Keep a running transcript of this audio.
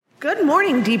Good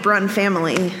morning, Deep Run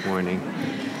family. Morning.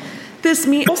 This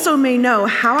me also may know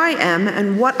how I am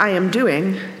and what I am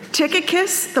doing.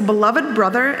 Tychicus, the beloved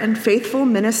brother and faithful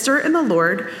minister in the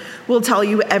Lord, will tell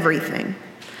you everything.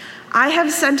 I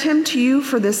have sent him to you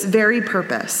for this very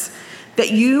purpose, that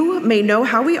you may know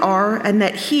how we are and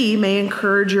that he may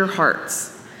encourage your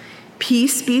hearts.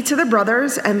 Peace be to the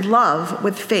brothers and love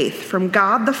with faith from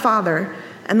God the Father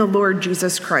and the Lord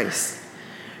Jesus Christ.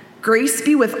 Grace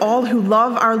be with all who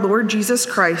love our Lord Jesus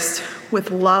Christ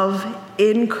with love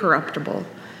incorruptible.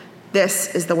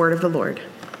 This is the word of the Lord.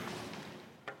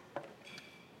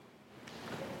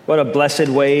 What a blessed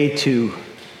way to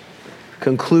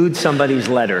conclude somebody's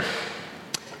letter.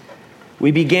 We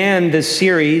began this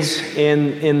series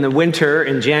in the winter.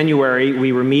 In January,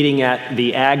 we were meeting at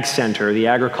the Ag Center, the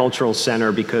Agricultural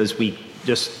Center, because we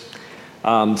just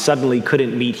suddenly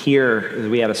couldn't meet here.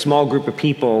 We had a small group of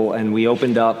people, and we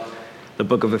opened up the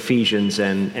book of Ephesians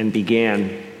and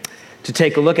began to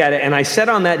take a look at it. And I said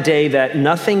on that day that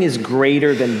nothing is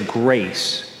greater than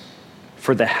grace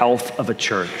for the health of a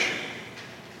church.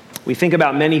 We think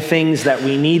about many things that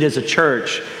we need as a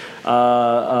church,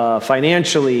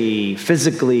 financially,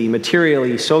 physically,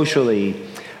 materially, socially,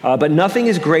 but nothing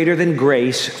is greater than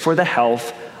grace for the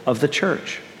health of the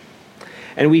church.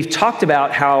 And we've talked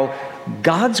about how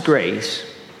God's grace,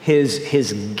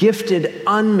 his gifted,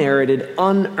 unmerited,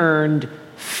 unearned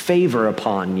favor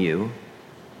upon you,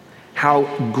 how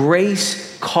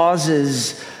grace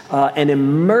causes an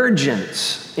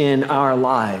emergence in our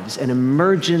lives, an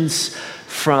emergence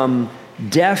from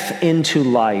death into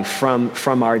life,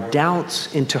 from our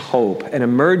doubts into hope, an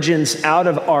emergence out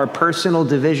of our personal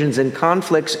divisions and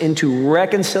conflicts into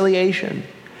reconciliation,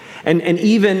 and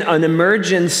even an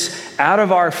emergence out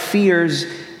of our fears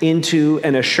into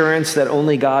an assurance that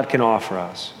only God can offer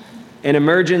us, an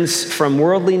emergence from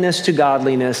worldliness to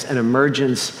godliness, an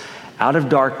emergence out of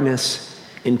darkness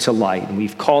into light. And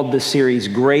we've called this series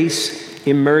Grace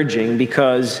Emerging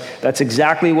because that's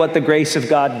exactly what the grace of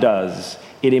God does.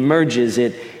 It emerges,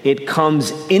 it comes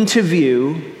into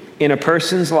view in a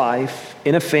person's life,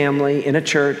 in a family, in a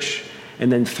church,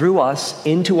 and then through us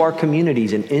into our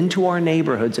communities and into our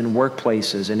neighborhoods and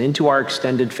workplaces and into our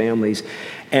extended families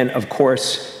and, of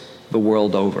course, the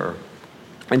world over.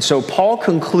 And so Paul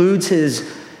concludes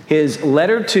his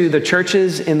letter to the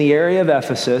churches in the area of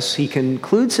Ephesus. He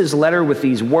concludes his letter with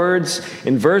these words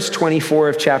in verse 24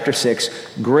 of chapter 6,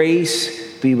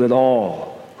 "Grace be with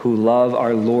all who love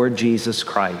our Lord Jesus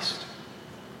Christ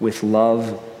with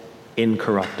love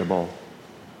incorruptible."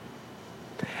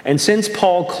 And since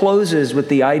Paul closes with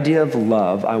the idea of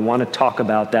love, I want to talk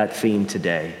about that theme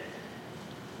today.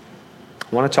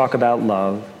 I want to talk about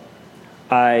love.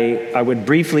 I would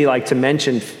briefly like to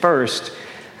mention first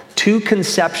two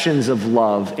conceptions of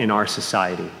love in our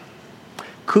society.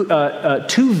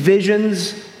 Two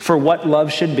visions for what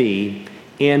love should be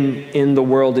in the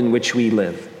world in which we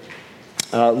live.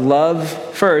 Love,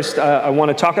 first, I want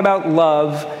to talk about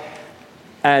love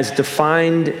as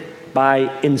defined by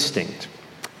instinct.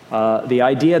 The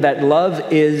idea that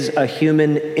love is a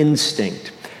human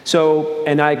instinct. So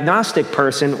an agnostic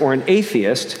person or an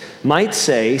atheist might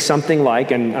say something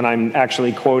like, and I'm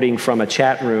actually quoting from a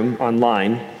chat room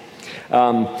online,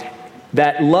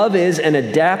 that love is an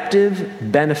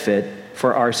adaptive benefit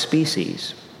for our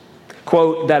species.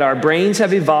 Quote, that our brains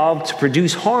have evolved to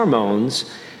produce hormones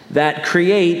that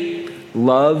create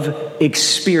love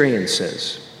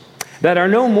experiences that are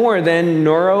no more than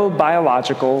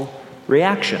neurobiological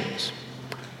reactions.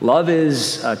 Love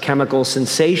is a chemical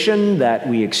sensation that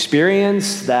we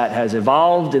experience that has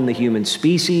evolved in the human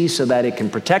species so that it can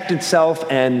protect itself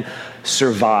and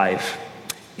survive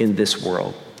in this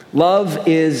world. Love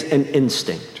is an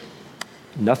instinct,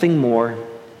 nothing more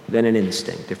than an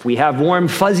instinct. If we have warm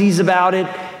fuzzies about it,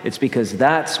 it's because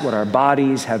that's what our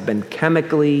bodies have been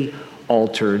chemically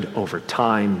altered over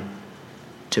time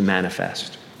to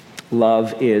manifest.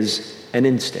 Love is an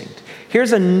instinct.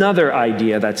 Here's another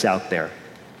idea that's out there.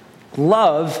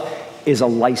 Love is a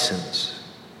license.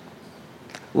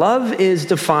 Love is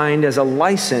defined as a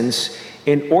license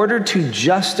in order to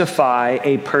justify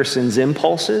a person's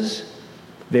impulses,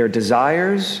 their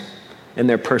desires, and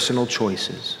their personal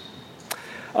choices.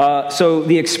 So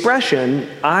the expression,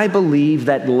 "I believe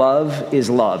that love is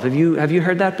love." Have you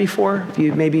heard that before? Have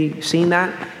you maybe seen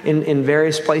that in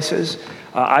various places?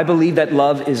 I believe that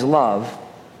love is love.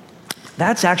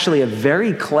 That's actually a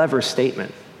very clever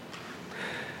statement.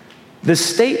 The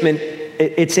statement,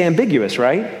 it's ambiguous,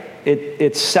 right?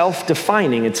 It's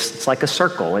self-defining. It's like a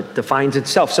circle. It defines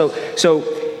itself. So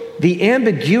the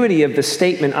ambiguity of the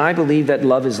statement, "I believe that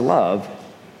love is love,"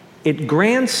 it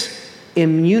grants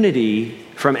immunity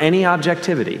from any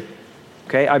objectivity.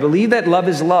 Okay, I believe that love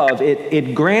is love.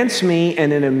 It grants me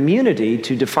an immunity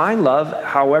to define love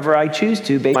however I choose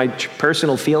to, based on my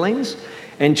personal feelings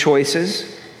and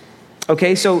choices.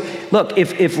 Okay, so look,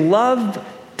 if love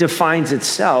defines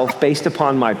itself based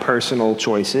upon my personal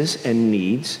choices and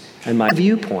needs and my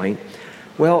viewpoint,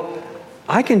 well,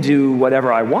 I can do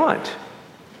whatever I want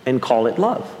and call it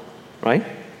love, right?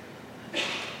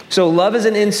 So love is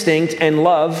an instinct and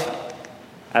love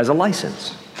as a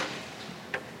license.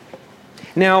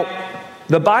 Now,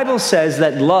 the Bible says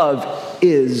that love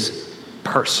is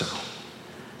personal,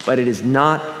 but it is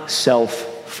not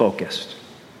self-focused.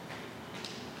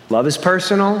 Love is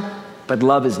personal, but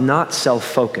love is not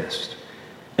self-focused.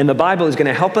 And the Bible is going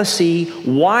to help us see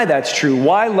why that's true,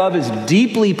 why love is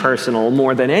deeply personal.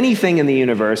 More than anything in the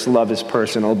universe, love is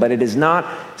personal, but it is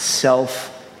not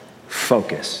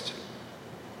self-focused.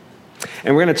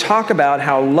 And we're going to talk about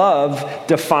how love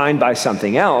defined by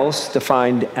something else,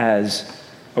 defined as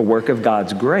a work of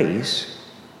God's grace,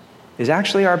 is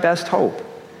actually our best hope.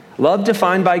 Love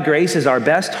defined by grace is our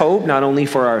best hope, not only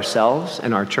for ourselves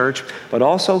and our church, but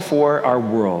also for our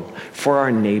world, for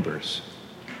our neighbors.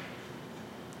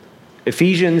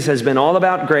 Ephesians has been all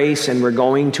about grace, and we're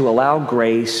going to allow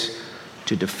grace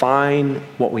to define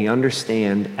what we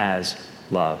understand as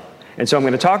love. And so I'm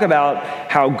going to talk about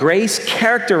how grace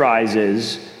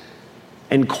characterizes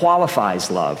and qualifies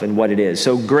love and what it is.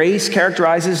 So grace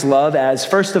characterizes love as,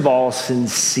 first of all,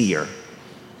 sincere.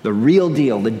 The real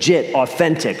deal, legit,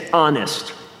 authentic,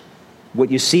 honest.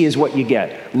 What you see is what you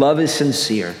get. Love is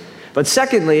sincere. But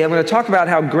secondly, I'm going to talk about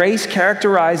how grace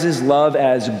characterizes love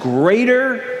as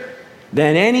greater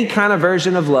than any kind of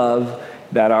version of love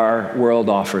that our world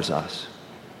offers us.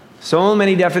 So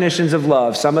many definitions of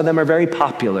love. Some of them are very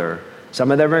popular.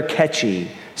 Some of them are catchy.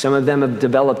 Some of them have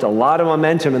developed a lot of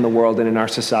momentum in the world and in our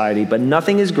society, but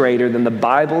nothing is greater than the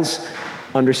Bible's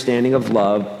understanding of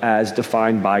love as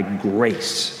defined by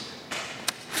grace.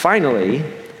 Finally,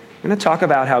 I'm going to talk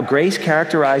about how grace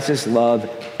characterizes love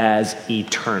as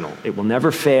eternal. It will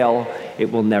never fail.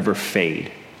 It will never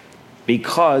fade,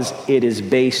 because it is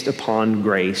based upon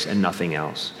grace and nothing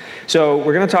else. So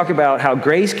we're going to talk about how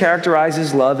grace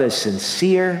characterizes love as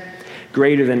sincere,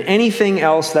 greater than anything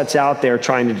else that's out there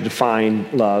trying to define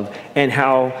love, and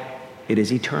how it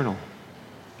is eternal.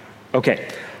 Okay,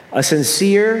 a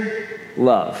sincere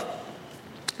love.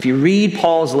 If you read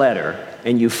Paul's letter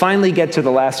and you finally get to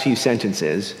the last few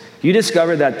sentences, you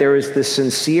discover that there is this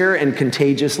sincere and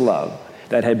contagious love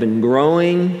that had been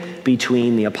growing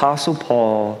between the Apostle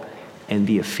Paul and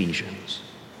the Ephesians.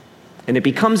 And it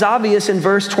becomes obvious in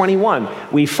verse 21.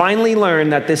 We finally learn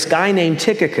that this guy named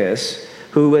Tychicus,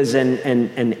 who was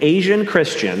an Asian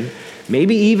Christian,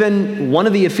 maybe even one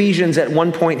of the Ephesians at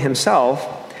one point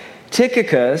himself,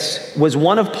 Tychicus was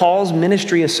one of Paul's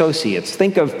ministry associates.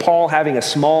 Think of Paul having a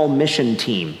small mission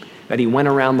team that he went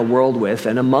around the world with,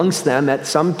 and amongst them at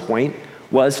some point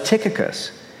was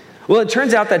Tychicus. Well, it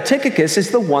turns out that Tychicus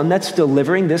is the one that's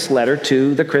delivering this letter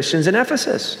to the Christians in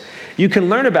Ephesus. You can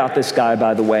learn about this guy,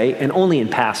 by the way, and only in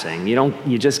passing.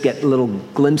 You just get little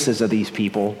glimpses of these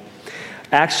people.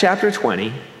 Acts chapter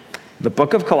 20, the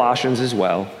book of Colossians as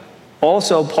well,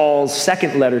 also Paul's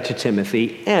second letter to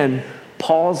Timothy, and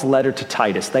Paul's letter to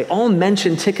Titus. They all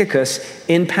mention Tychicus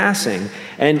in passing.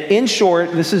 And in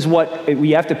short, this is what,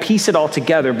 we have to piece it all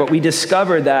together, but we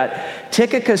discover that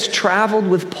Tychicus traveled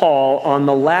with Paul on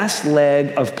the last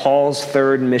leg of Paul's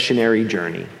third missionary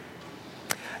journey.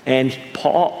 And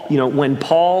Paul, when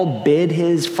Paul bid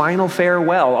his final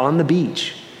farewell on the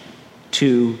beach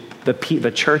to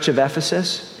the church of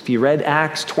Ephesus, if you read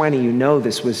Acts 20, you know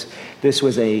this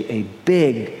was a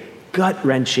big,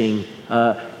 gut-wrenching,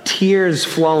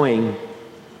 tears-flowing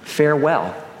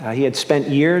farewell. He had spent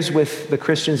years with the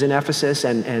Christians in Ephesus,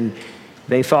 and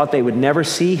they thought they would never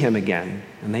see him again,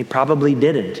 and they probably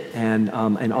didn't. And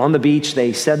on the beach,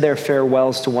 they said their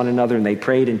farewells to one another, and they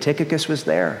prayed, and Tychicus was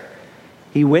there.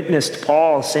 He witnessed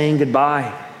Paul saying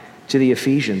goodbye to the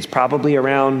Ephesians, probably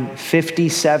around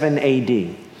 57 AD.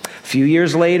 A few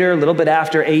years later, a little bit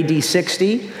after AD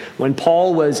 60, when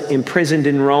Paul was imprisoned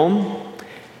in Rome,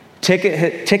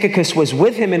 Tychicus was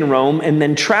with him in Rome and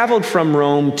then traveled from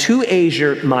Rome to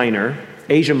Asia Minor,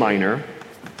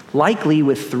 likely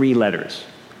with 3 letters.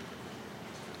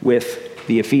 With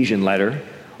the Ephesian letter,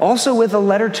 also with a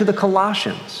letter to the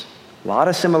Colossians. A lot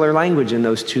of similar language in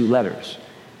those 2 letters.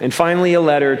 And finally, a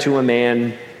letter to a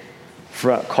man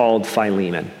called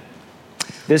Philemon.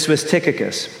 This was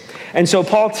Tychicus. And so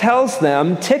Paul tells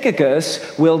them,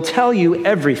 Tychicus will tell you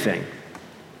everything.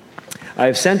 I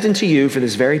have sent unto you for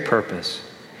this very purpose,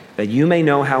 that you may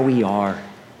know how we are,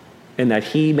 and that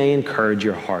he may encourage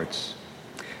your hearts.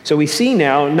 So we see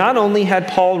now, not only had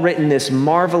Paul written this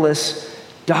marvelous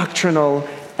doctrinal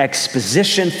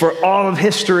exposition for all of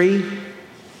history,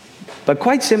 but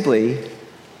quite simply,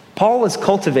 Paul was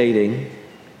cultivating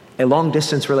a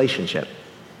long-distance relationship.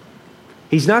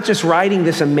 He's not just writing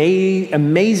this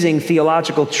amazing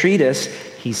theological treatise,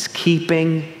 he's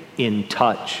keeping in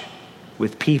touch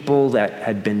with people that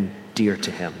had been dear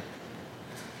to him.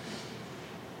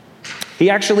 He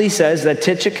actually says that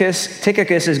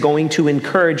Tychicus is going to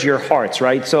encourage your hearts,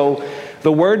 right? So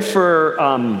the word for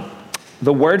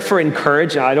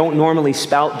encourage, I don't normally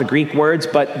spout the Greek words,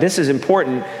 but this is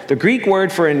important. The Greek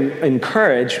word for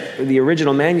encourage, the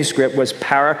original manuscript, was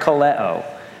parakaleo.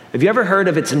 Have you ever heard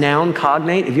of its noun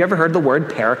cognate? Have you ever heard the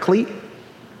word paraclete?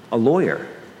 A lawyer,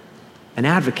 an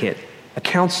advocate, a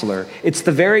counselor. It's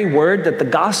the very word that the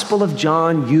Gospel of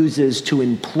John uses to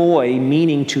employ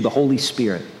meaning to the Holy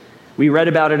Spirit. We read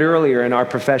about it earlier in our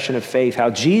profession of faith, how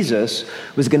Jesus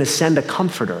was going to send a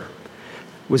comforter,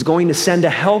 was going to send a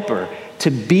helper to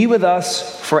be with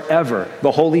us forever,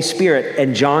 the Holy Spirit.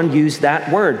 And John used that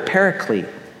word, paraclete.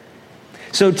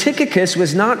 So Tychicus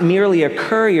was not merely a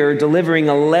courier delivering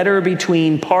a letter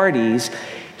between parties.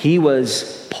 He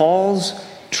was Paul's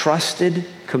trusted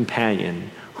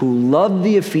companion who loved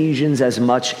the Ephesians as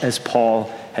much as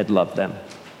Paul had loved them.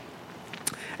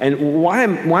 And why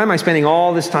am I spending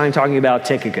all this time talking about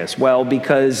Tychicus? Well,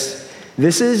 because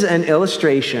this is an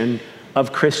illustration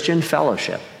of Christian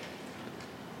fellowship.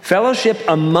 Fellowship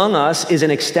among us is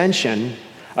an extension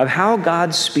of how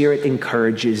God's Spirit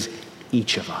encourages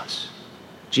each of us.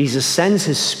 Jesus sends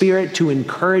his Spirit to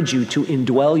encourage you, to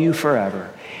indwell you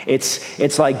forever.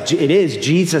 It's like it is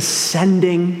Jesus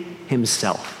sending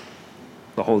himself,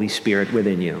 the Holy Spirit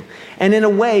within you. And in a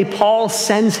way, Paul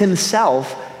sends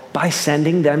himself by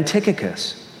sending them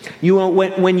Tychicus.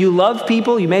 When you love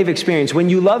people, you may have experienced, when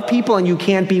you love people and you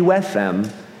can't be with them,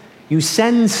 you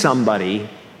send somebody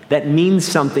that means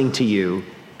something to you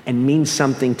and means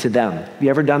something to them. Have you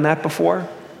ever done that before?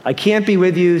 I can't be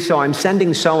with you, so I'm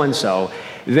sending so-and-so.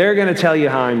 They're going to tell you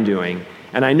how I'm doing.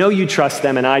 And I know you trust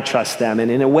them and I trust them. And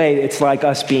in a way, it's like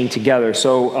us being together.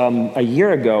 So a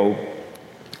year ago,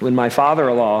 when my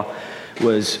father-in-law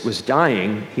was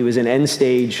dying, he was in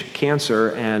end-stage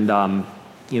cancer, and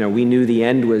we knew the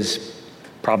end was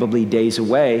probably days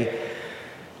away.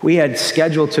 We had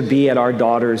scheduled to be at our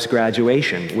daughter's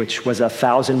graduation, which was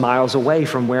 1,000 miles away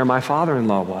from where my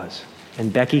father-in-law was.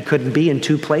 And Becky couldn't be in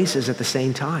two places at the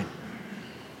same time.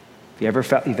 You've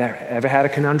ever had a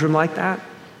conundrum like that?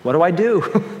 What do I do?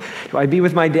 Do I be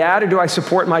with my dad or do I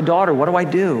support my daughter? What do I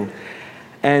do?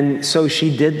 And so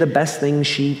she did the best thing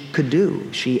she could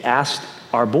do. She asked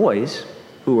our boys,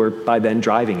 who were by then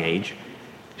driving age,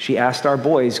 she asked our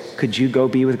boys, could you go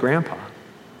be with Grandpa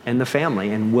and the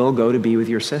family, and we'll go to be with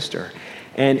your sister?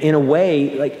 And in a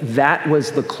way, like that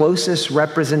was the closest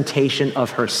representation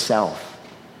of herself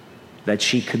that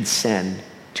she could send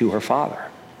to her father.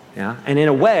 Yeah? And in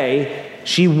a way,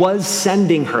 she was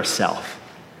sending herself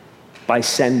by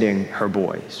sending her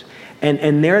boys.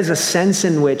 And there is a sense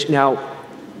in which, now,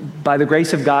 by the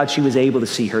grace of God, she was able to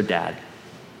see her dad.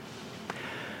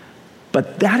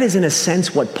 But that is, in a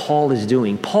sense, what Paul is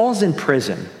doing. Paul's in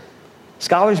prison.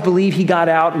 Scholars believe he got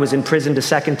out and was imprisoned a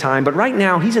second time, but right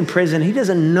now he's in prison. He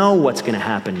doesn't know what's going to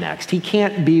happen next. He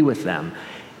can't be with them.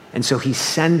 And so he's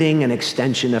sending an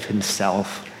extension of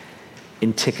himself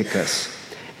in Tychicus.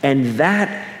 And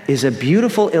that is a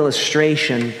beautiful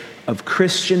illustration of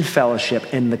Christian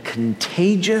fellowship and the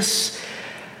contagious,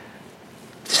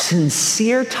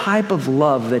 sincere type of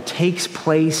love that takes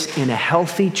place in a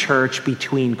healthy church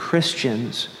between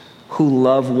Christians who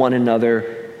love one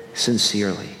another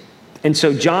sincerely. And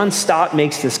so John Stott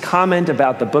makes this comment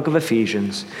about the book of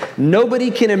Ephesians.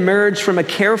 Nobody can emerge from a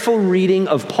careful reading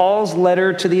of Paul's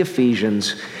letter to the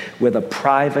Ephesians with a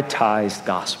privatized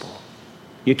gospel.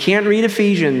 You can't read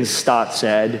Ephesians, Stott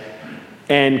said,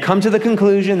 and come to the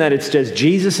conclusion that it's just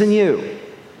Jesus and you.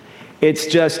 It's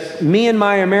just me and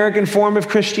my American form of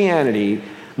Christianity,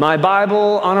 my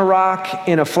Bible on a rock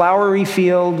in a flowery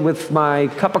field with my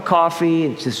cup of coffee.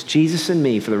 It's just Jesus and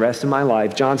me for the rest of my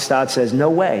life. John Stott says, no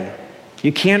way.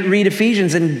 You can't read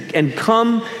Ephesians and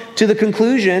come to the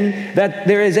conclusion that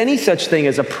there is any such thing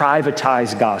as a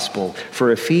privatized gospel.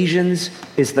 For Ephesians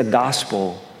is the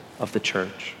gospel of the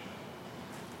church.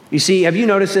 You see, have you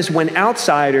noticed this? When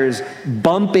outsiders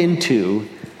bump into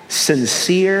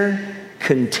sincere,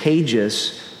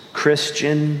 contagious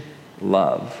Christian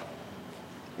love,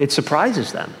 it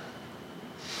surprises them.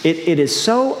 It is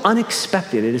so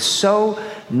unexpected. It is so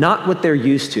not what they're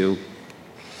used to.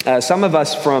 Some of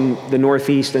us from the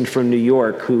Northeast and from New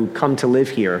York who come to live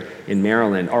here in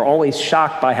Maryland are always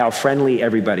shocked by how friendly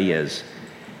everybody is.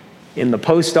 In the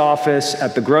post office,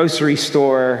 at the grocery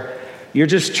store, you're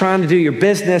just trying to do your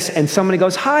business and somebody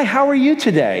goes, "Hi, how are you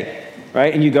today?"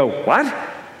 Right? And you go, "What?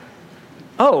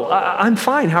 Oh, I'm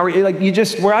fine. How are you?" Like,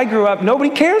 where I grew up,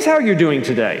 nobody cares how you're doing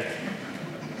today.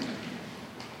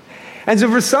 And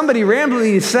so for somebody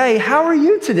randomly to say, "How are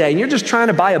you today?" and you're just trying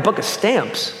to buy a book of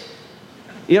stamps,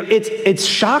 it's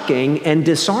shocking and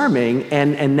disarming,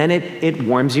 and then it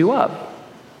warms you up.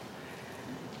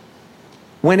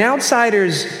 When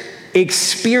outsiders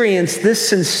experience this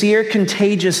sincere,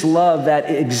 contagious love that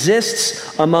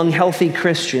exists among healthy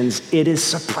Christians, it is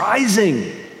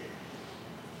surprising.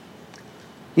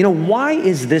 Why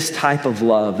is this type of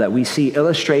love that we see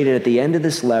illustrated at the end of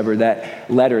this letter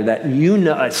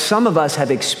that some of us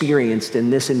have experienced in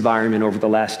this environment over the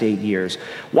last 8 years?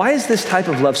 Why is this type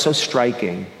of love so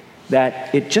striking that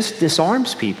it just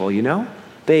disarms people,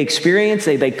 They experience,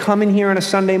 they come in here on a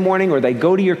Sunday morning, or they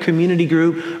go to your community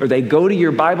group, or they go to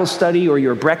your Bible study, or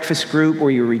your breakfast group, or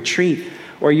your retreat,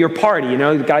 or your party.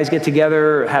 Guys get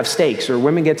together, have steaks, or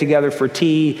women get together for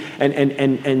tea,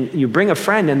 and you bring a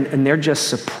friend, and they're just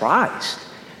surprised.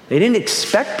 They didn't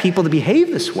expect people to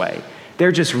behave this way.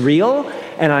 They're just real,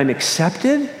 and I'm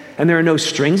accepted, and there are no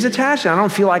strings attached. I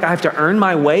don't feel like I have to earn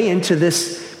my way into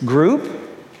this group.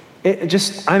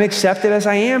 I'm accepted as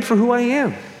I am for who I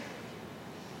am.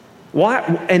 Why?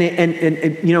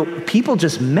 And people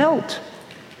just melt.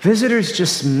 Visitors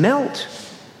just melt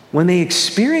when they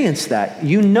experience that.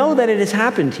 You know that it has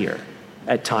happened here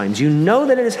at times. You know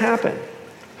that it has happened.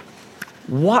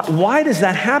 Why does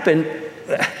that happen?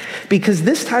 Because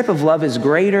this type of love is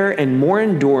greater and more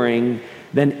enduring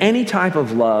than any type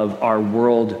of love our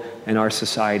world and our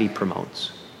society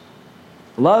promotes.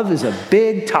 Love is a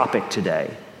big topic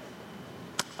today.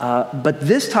 But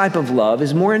this type of love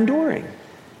is more enduring.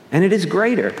 And it is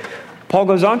greater. Paul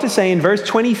goes on to say in verse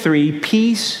 23,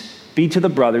 "Peace be to the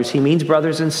brothers." He means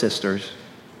brothers and sisters.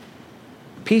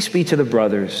 "Peace be to the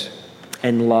brothers,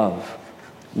 and love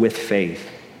with faith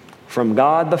from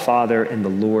God the Father and the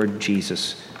Lord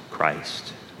Jesus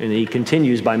Christ." And he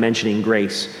continues by mentioning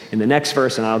grace in the next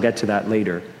verse, and I'll get to that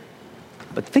later.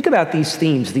 But think about these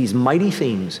themes, these mighty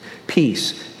themes: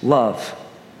 peace, love,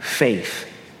 faith,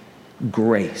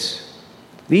 grace.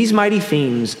 These mighty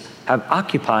themes have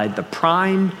occupied the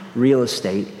prime real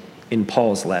estate in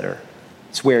Paul's letter.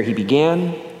 It's where he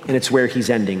began, and it's where he's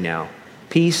ending now.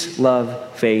 Peace, love,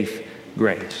 faith,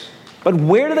 grace. But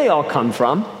where do they all come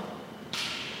from?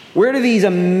 Where do these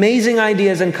amazing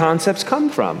ideas and concepts come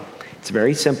from? It's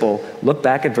very simple. Look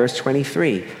back at verse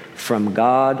 23. From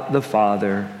God the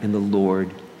Father and the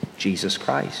Lord Jesus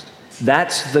Christ.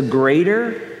 That's the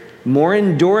greater, more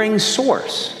enduring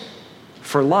source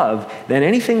for love than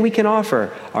anything we can offer.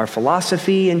 Our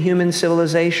philosophy and human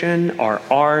civilization, our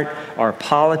art, our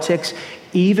politics,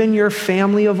 even your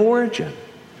family of origin.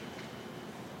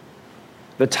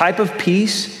 The type of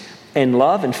peace and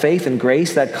love and faith and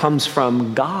grace that comes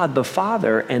from God the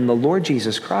Father and the Lord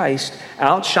Jesus Christ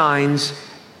outshines,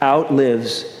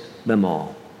 outlives them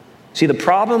all. See, the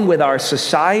problem with our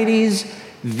society's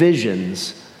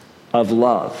visions of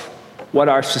love, what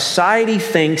our society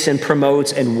thinks and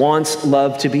promotes and wants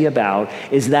love to be about,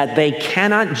 is that they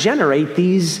cannot generate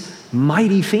these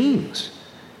mighty themes.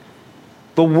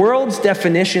 The world's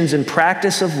definitions and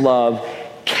practice of love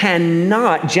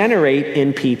cannot generate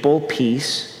in people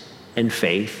peace and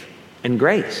faith and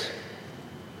grace.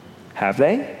 Have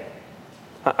they?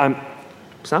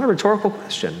 It's not a rhetorical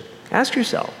question. Ask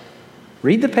yourself.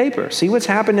 Read the paper. See what's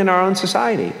happened in our own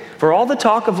society. For all the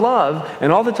talk of love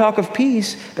and all the talk of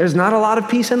peace, there's not a lot of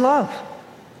peace and love.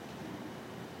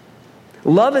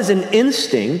 Love as an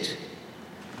instinct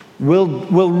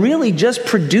will really just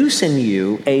produce in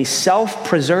you a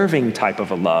self-preserving type of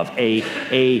a love,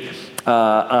 a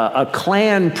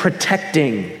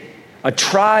clan-protecting, a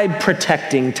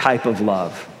tribe-protecting type of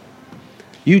love.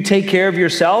 You take care of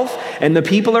yourself and the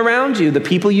people around you, the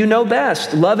people you know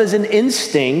best. Love as an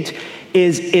instinct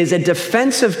is a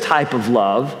defensive type of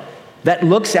love that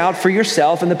looks out for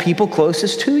yourself and the people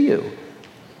closest to you.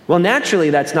 Well, naturally,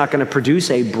 that's not going to produce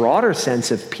a broader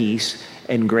sense of peace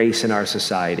and grace in our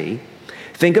society.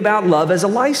 Think about love as a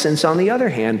license, on the other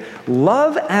hand.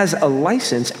 Love as a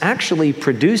license actually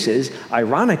produces,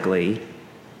 ironically,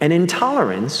 an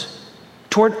intolerance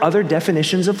toward other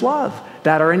definitions of love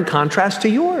that are in contrast to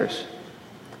yours.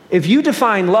 If you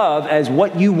define love as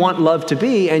what you want love to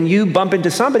be, and you bump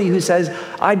into somebody who says,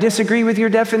 "I disagree with your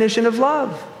definition of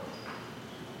love,"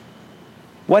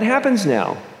 what happens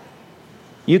now?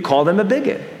 You call them a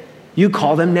bigot. You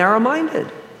call them narrow-minded.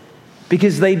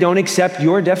 because they don't accept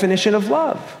your definition of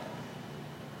love.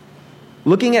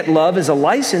 Looking at love as a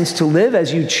license to live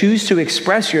as you choose to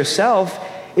express yourself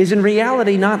is in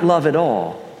reality not love at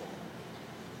all.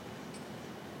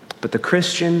 But the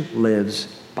Christian lives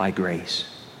by grace.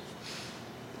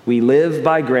 We live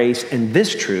by grace, and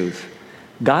this truth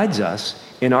guides us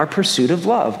in our pursuit of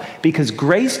love, because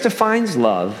grace defines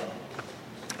love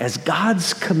as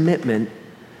God's commitment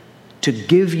to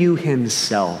give you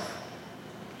himself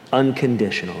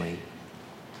unconditionally.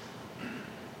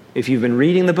 If you've been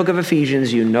reading the book of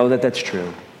Ephesians, you know that that's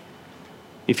true.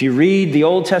 If you read the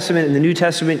Old Testament and the New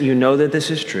Testament, you know that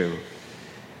this is true.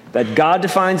 That God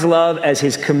defines love as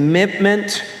his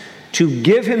commitment to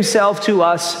give himself to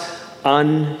us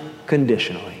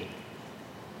unconditionally.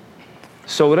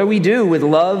 So what do we do with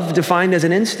love defined as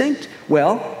an instinct?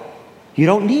 Well, you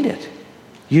don't need it.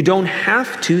 You don't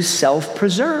have to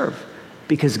self-preserve,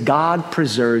 because God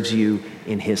preserves you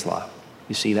in his love.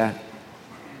 You see that?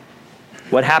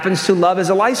 What happens to love as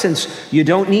a license? You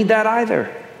don't need that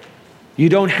either. You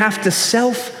don't have to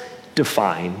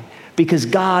self-define, because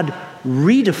God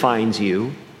redefines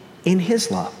you in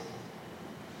his love.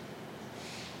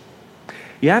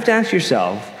 You have to ask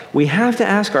yourself, we have to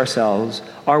ask ourselves,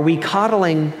 are we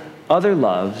coddling other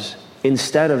loves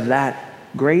instead of that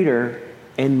greater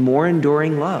and more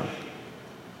enduring love?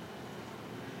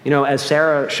 You know, as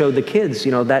Sarah showed the kids,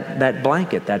 that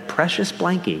blanket, that precious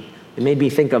blankie, it made me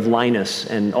think of Linus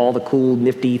and all the cool,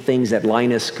 nifty things that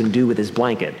Linus can do with his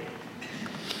blanket.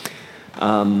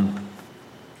 Are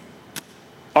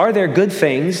there good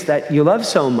things that you love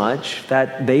so much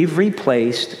that they've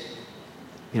replaced,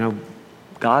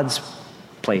 God's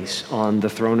place on the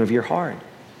throne of your heart?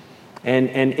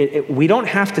 And we don't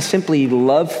have to simply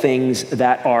love things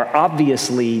that are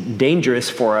obviously dangerous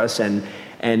for us and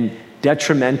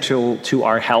detrimental to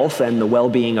our health and the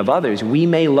well-being of others. We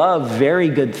may love very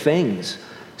good things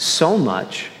so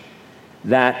much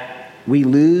that we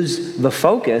lose the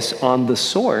focus on the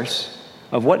source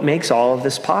of what makes all of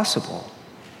this possible.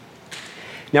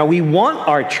 Now, we want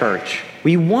our church,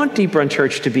 we want Deep Run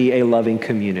Church to be a loving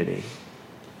community.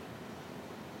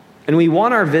 And we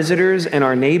want our visitors and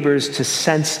our neighbors to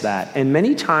sense that. And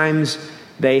many times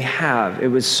they have. It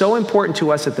was so important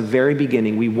to us at the very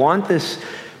beginning. We want this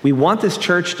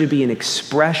church to be an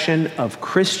expression of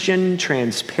Christian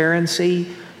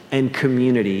transparency and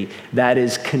community that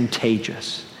is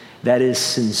contagious, that is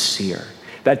sincere,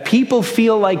 that people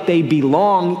feel like they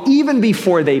belong even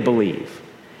before they believe.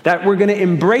 That we're going to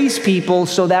embrace people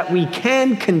so that we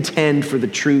can contend for the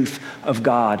truth of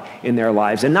God in their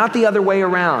lives, and not the other way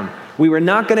around. We were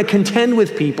not going to contend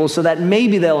with people so that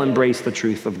maybe they'll embrace the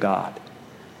truth of God.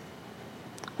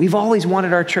 We've always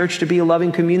wanted our church to be a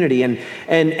loving community. And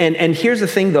here's the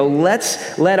thing, though.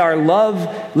 Let's love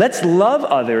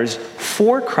others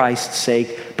for Christ's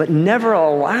sake, but never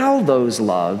allow those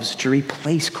loves to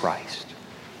replace Christ.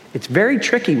 It's very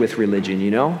tricky with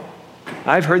religion,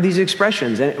 I've heard these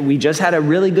expressions, and we just had a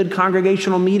really good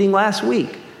congregational meeting last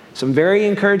week. Some very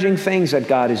encouraging things that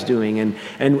God is doing.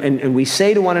 And we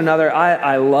say to one another,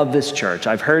 I love this church.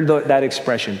 I've heard that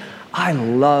expression. I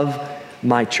love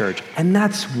my church. And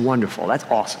that's wonderful. That's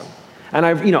awesome. And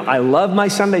I love my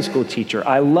Sunday school teacher.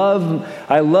 I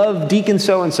love Deacon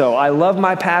so-and-so. I love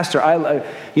my pastor.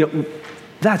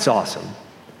 That's awesome.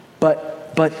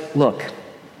 But look,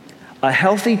 a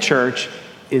healthy church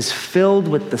is filled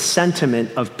with the sentiment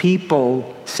of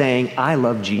people saying, I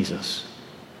love Jesus.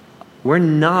 We're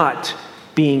not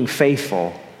being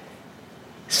faithful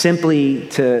simply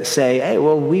to say, hey,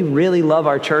 well, we really love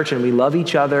our church and we love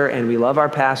each other and we love our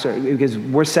pastor, because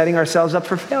we're setting ourselves up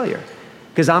for failure.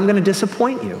 Because I'm going to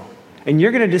disappoint you and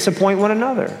you're going to disappoint one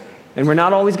another. And we're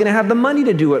not always going to have the money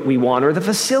to do what we want or the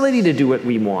facility to do what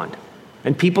we want.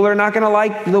 And people are not going to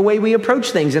like the way we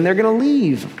approach things and they're going to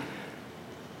leave.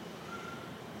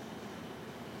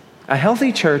 A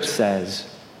healthy church says,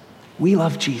 we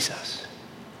love Jesus,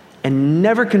 and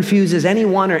never confuses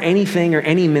anyone or anything or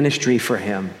any ministry for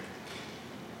him.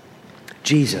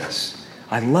 Jesus.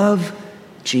 I love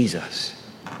Jesus.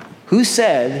 Who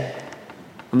said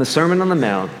on the Sermon on the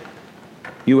Mount,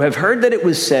 you have heard that it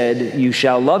was said, you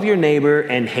shall love your neighbor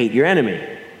and hate your enemy.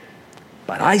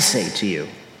 But I say to you,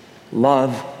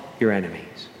 love your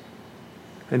enemies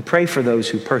and pray for those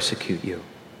who persecute you,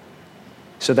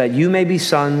 so that you may be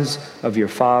sons of your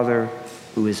Father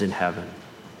who is in heaven.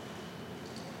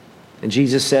 And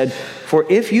Jesus said,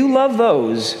 for if you love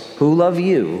those who love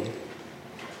you,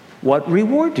 what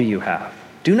reward do you have?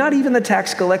 Do not even the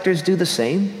tax collectors do the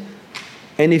same?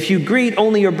 And if you greet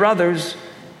only your brothers,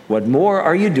 what more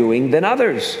are you doing than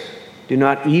others? Do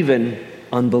not even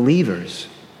unbelievers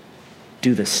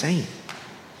do the same?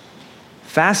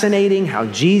 Fascinating how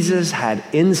Jesus had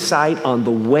insight on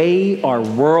the way our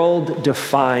world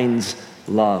defines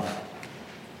love.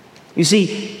 You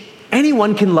see,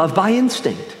 anyone can love by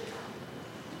instinct.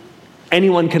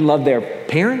 Anyone can love their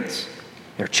parents,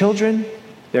 their children,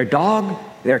 their dog,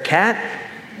 their cat,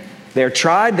 their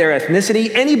tribe, their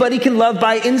ethnicity. Anybody can love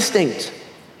by instinct.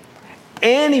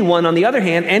 Anyone, on the other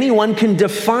hand, anyone can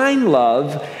define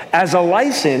love as a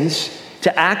license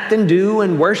to act and do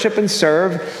and worship and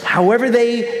serve however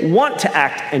they want to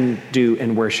act and do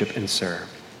and worship and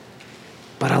serve.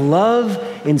 But a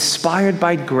love inspired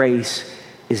by grace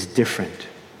is different.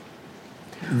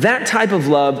 That type of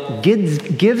love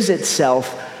gives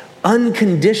itself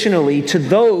unconditionally to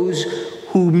those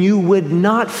whom you would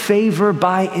not favor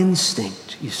by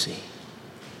instinct, you see.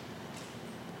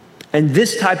 And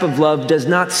this type of love does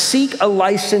not seek a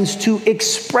license to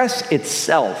express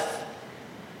itself,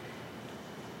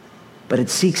 but it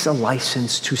seeks a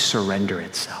license to surrender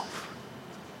itself.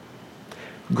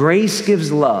 Grace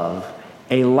gives love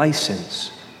a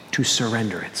license to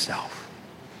surrender itself.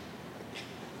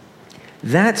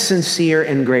 That sincere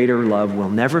and greater love will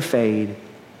never fade,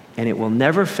 and it will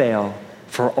never fail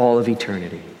for all of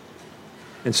eternity.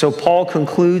 And so Paul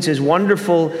concludes his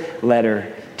wonderful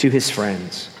letter to his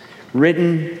friends,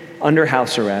 written under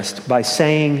house arrest, by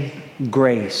saying,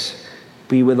 "Grace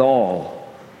be with all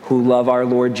who love our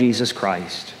Lord Jesus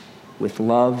Christ with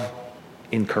love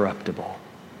incorruptible."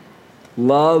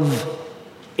 Love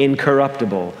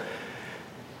incorruptible.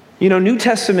 You know, New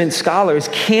Testament scholars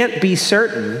can't be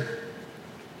certain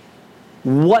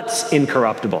what's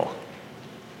incorruptible.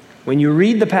 When you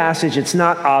read the passage, it's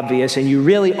not obvious, and you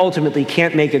really ultimately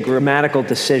can't make a grammatical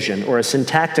decision or a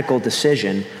syntactical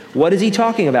decision. What is he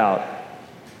talking about?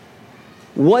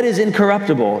 What is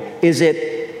incorruptible? Is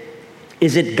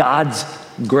it God's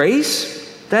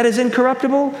grace that is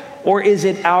incorruptible, or is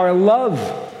it our love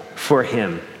for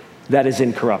him that is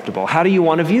incorruptible? How do you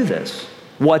want to view this?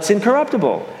 What's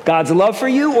incorruptible? God's love for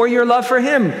you or your love for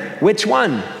him? Which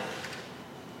one?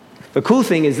 The cool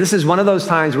thing is, this is one of those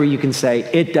times where you can say,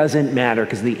 it doesn't matter,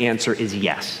 because the answer is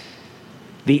yes.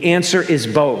 The answer is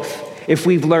both. If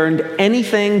we've learned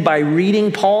anything by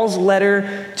reading Paul's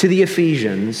letter to the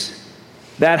Ephesians,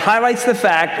 that highlights the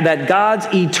fact that God's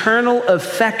eternal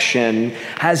affection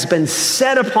has been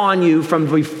set upon you from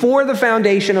before the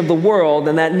foundation of the world,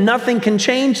 and that nothing can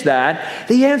change that,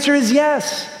 the answer is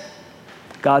yes.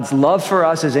 God's love for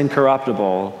us is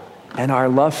incorruptible, and our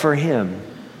love for him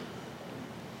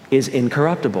is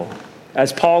incorruptible.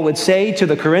 As Paul would say to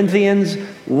the Corinthians,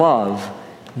 love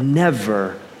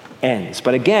never ends.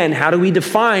 But again, how do we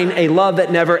define a love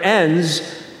that never ends?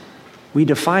 We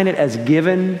define it as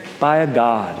given by a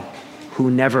God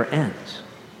who never ends.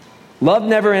 Love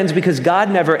never ends because God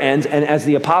never ends, and as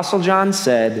the Apostle John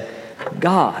said,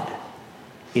 God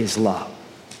is love.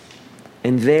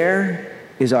 And there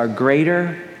is our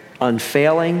greater,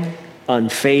 unfailing,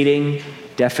 unfading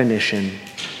definition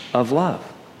of love.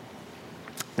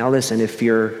 Now listen, if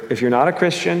you're not a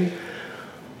Christian,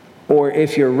 or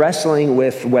if you're wrestling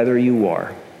with whether you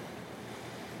are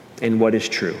and what is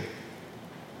true,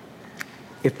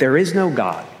 if there is no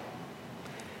God,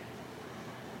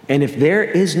 and if there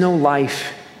is no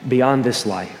life beyond this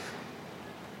life,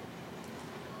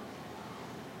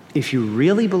 if you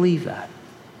really believe that,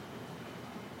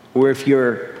 or if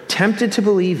you're tempted to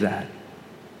believe that,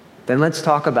 then let's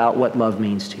talk about what love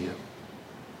means to you.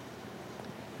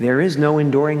 There is no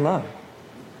enduring love.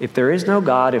 If there is no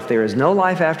God, if there is no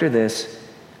life after this,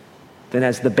 then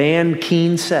as the band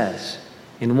Keane says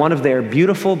in one of their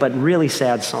beautiful but really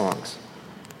sad songs,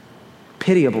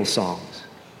 pitiable songs,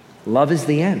 love is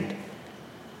the end.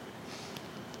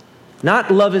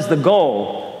 Not love is the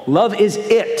goal, love is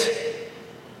it.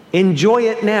 Enjoy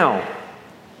it now,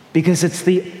 because it's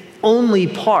the only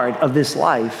part of this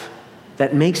life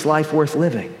that makes life worth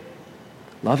living.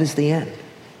 Love is the end.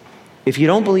 If you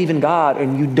don't believe in God,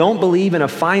 and you don't believe in a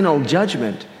final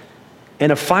judgment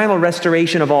and a final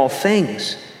restoration of all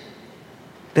things,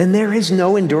 then there is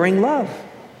no enduring love.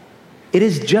 It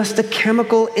is just a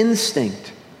chemical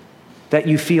instinct that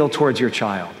you feel towards your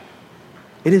child.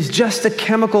 It is just a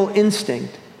chemical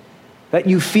instinct that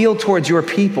you feel towards your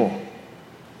people.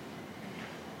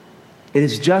 It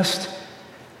is just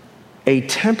a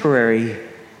temporary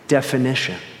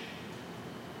definition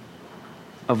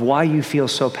of why you feel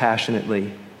so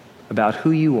passionately about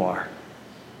who you are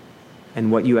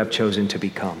and what you have chosen to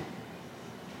become.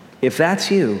 If that's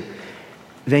you,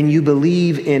 then you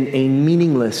believe in a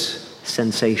meaningless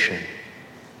sensation.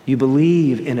 You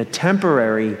believe in a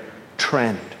temporary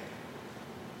trend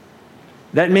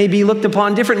that may be looked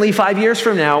upon differently 5 years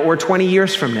from now or 20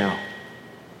 years from now.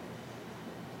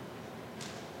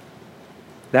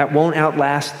 That won't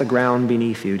outlast the ground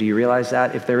beneath you. Do you realize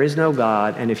that? If there is no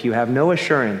God, and if you have no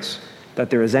assurance that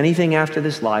there is anything after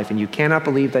this life, and you cannot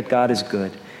believe that God is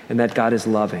good and that God is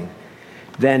loving,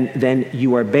 then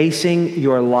you are basing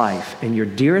your life and your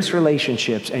dearest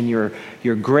relationships and your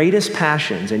greatest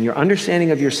passions and your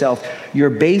understanding of yourself, you're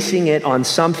basing it on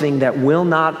something that will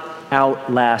not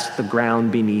outlast the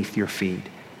ground beneath your feet.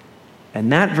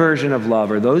 And that version of love,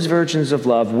 or those versions of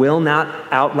love, will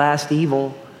not outlast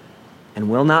evil and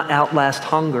will not outlast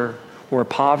hunger or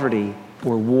poverty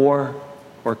or war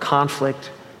or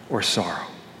conflict or sorrow.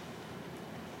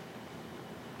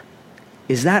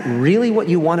 Is that really what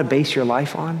you want to base your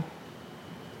life on?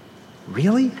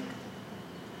 Really?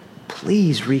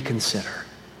 Please reconsider.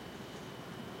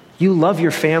 You love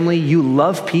your family, you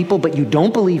love people, but you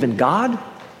don't believe in God?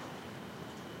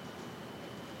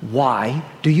 Why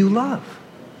do you love?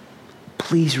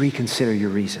 Please reconsider your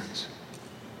reasons.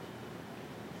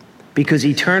 Because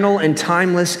eternal and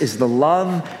timeless is the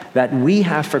love that we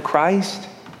have for Christ,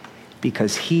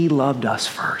 because he loved us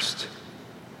first.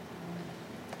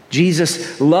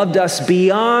 Jesus loved us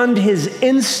beyond his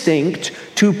instinct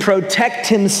to protect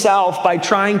himself by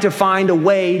trying to find a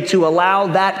way to allow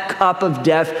that cup of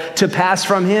death to pass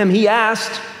from him. He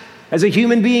asked, as a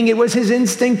human being, it was his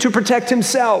instinct to protect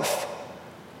himself.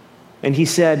 And he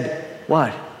said,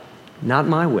 what? Not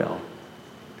my will,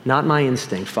 not my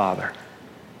instinct, Father,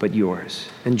 but yours.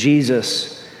 And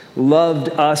Jesus loved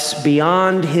us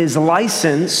beyond his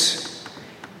license,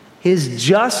 his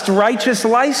just, righteous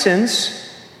license,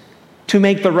 to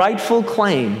make the rightful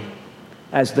claim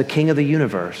as the king of the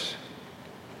universe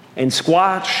and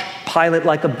squash Pilate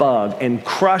like a bug and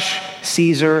crush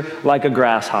Caesar like a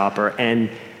grasshopper and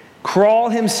crawl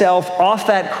himself off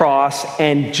that cross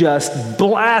and just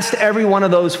blast every one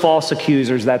of those false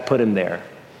accusers that put him there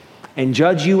and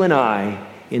judge you and I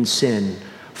in sin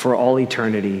for all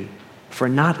eternity for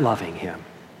not loving him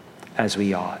as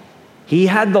we ought. He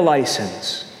had the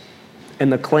license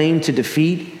and the claim to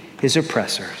defeat his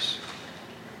oppressors.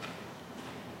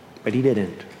 But he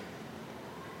didn't.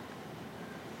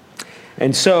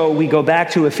 And so we go back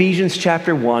to Ephesians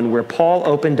chapter 1, where Paul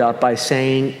opened up by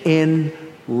saying, in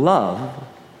love,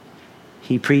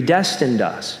 he predestined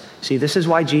us. See, this is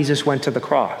why Jesus went to the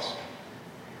cross.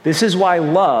 This is why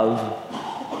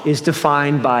love is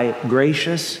defined by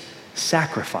gracious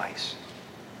sacrifice.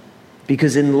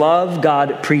 Because in love,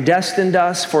 God predestined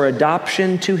us for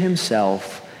adoption to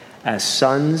himself as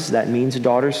sons, that means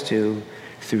daughters too,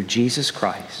 through Jesus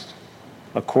Christ,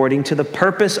 according to the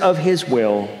purpose of his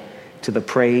will, to the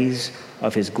praise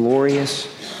of his glorious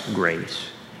grace.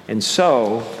 And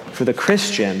so, for the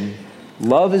Christian,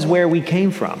 love is where we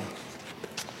came from,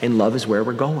 and love is where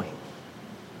we're going.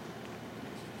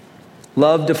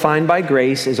 Love defined by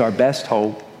grace is our best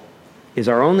hope, is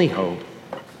our only hope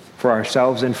for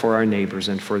ourselves and for our neighbors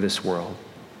and for this world.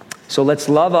 So let's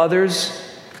love others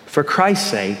for Christ's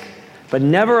sake, but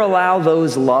never allow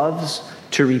those loves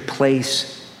to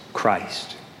replace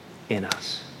Christ in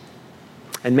us.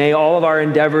 And may all of our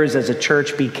endeavors as a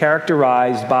church be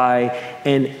characterized by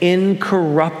an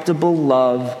incorruptible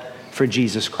love for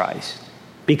Jesus Christ.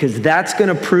 Because that's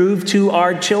going to prove to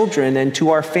our children and to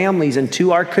our families and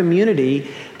to our community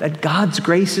that God's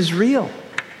grace is real.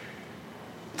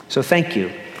 So thank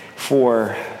you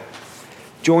for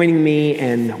joining me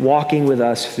and walking with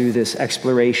us through this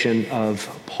exploration of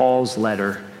Paul's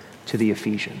letter to the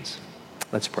Ephesians.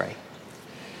 Let's pray.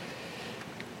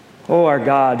 Oh, our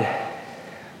God,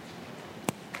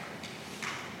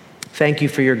 thank you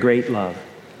for your great love.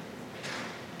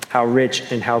 How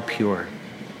rich and how pure.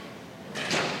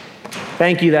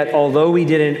 Thank you that although we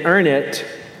didn't earn it,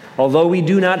 although we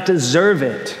do not deserve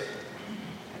it,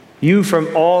 you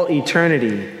from all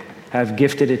eternity have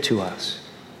gifted it to us.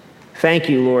 Thank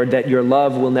you, Lord, that your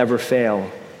love will never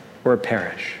fail or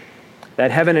perish.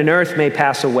 That heaven and earth may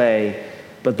pass away,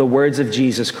 but the words of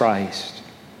Jesus Christ,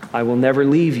 I will never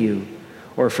leave you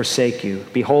or forsake you.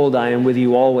 Behold, I am with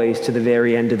you always to the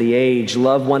very end of the age.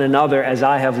 Love one another as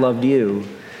I have loved you.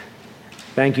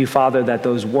 Thank you, Father, that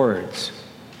those words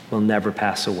will never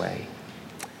pass away.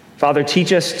 Father,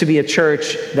 teach us to be a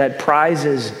church that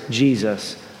prizes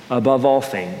Jesus above all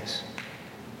things.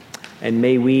 And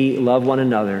may we love one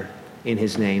another in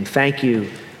his name. Thank you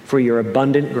for your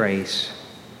abundant grace.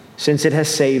 Since it has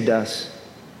saved us,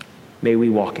 may we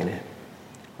walk in it.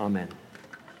 Amen.